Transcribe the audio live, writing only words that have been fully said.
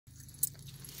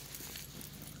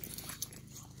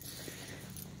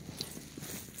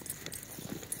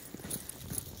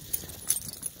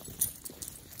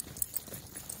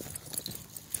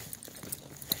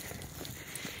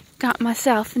Got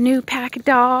myself a new pack of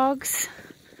dogs.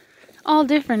 All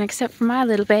different except for my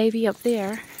little baby up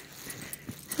there.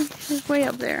 She's way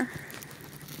up there.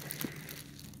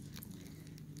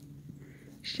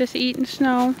 She's just eating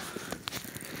snow,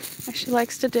 as she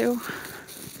likes to do.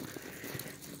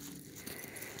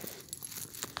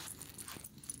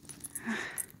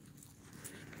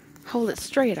 Hold it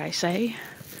straight, I say.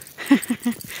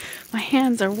 My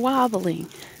hands are wobbling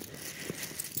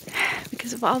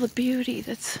because of all the beauty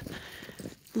that's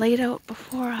laid out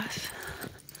before us.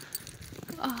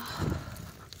 Oh,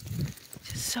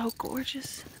 just so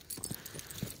gorgeous.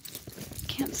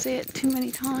 Can't say it too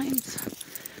many times.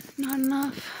 Not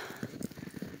enough.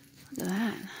 Look at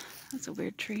that. That's a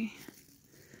weird tree.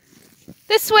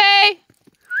 This way!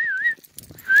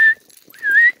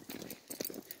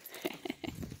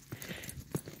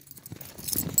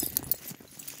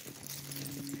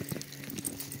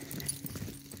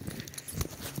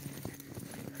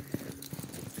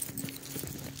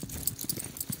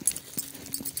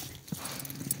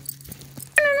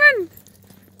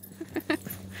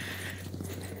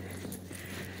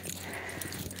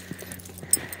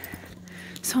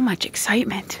 So much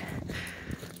excitement.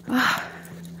 Oh.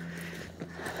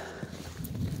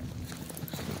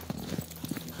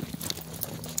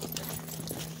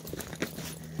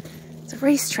 It's a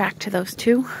racetrack to those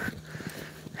two.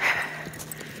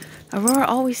 Aurora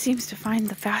always seems to find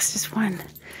the fastest one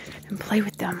and play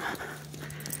with them.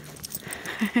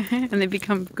 And they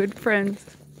become good friends.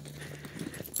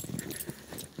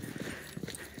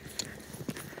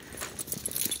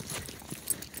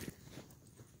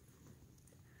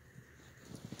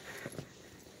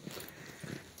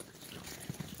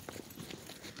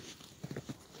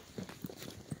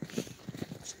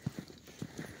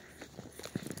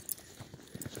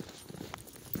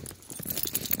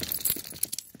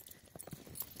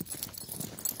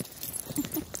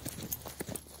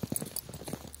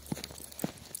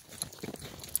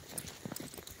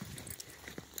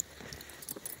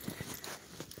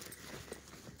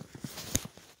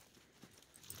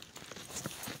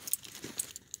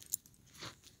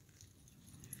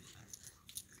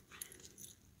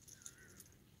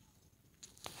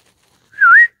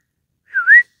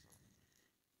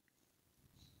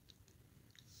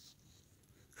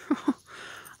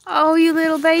 Oh, you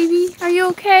little baby, are you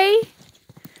okay?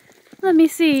 Let me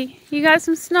see. You got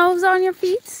some snows on your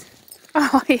feet?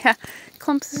 Oh yeah,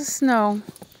 clumps of snow.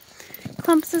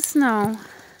 Clumps of snow.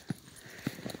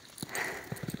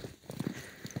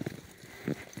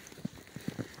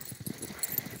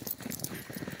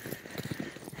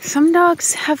 Some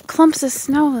dogs have clumps of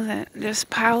snow that just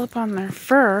pile up on their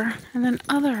fur, and then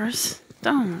others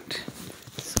don't.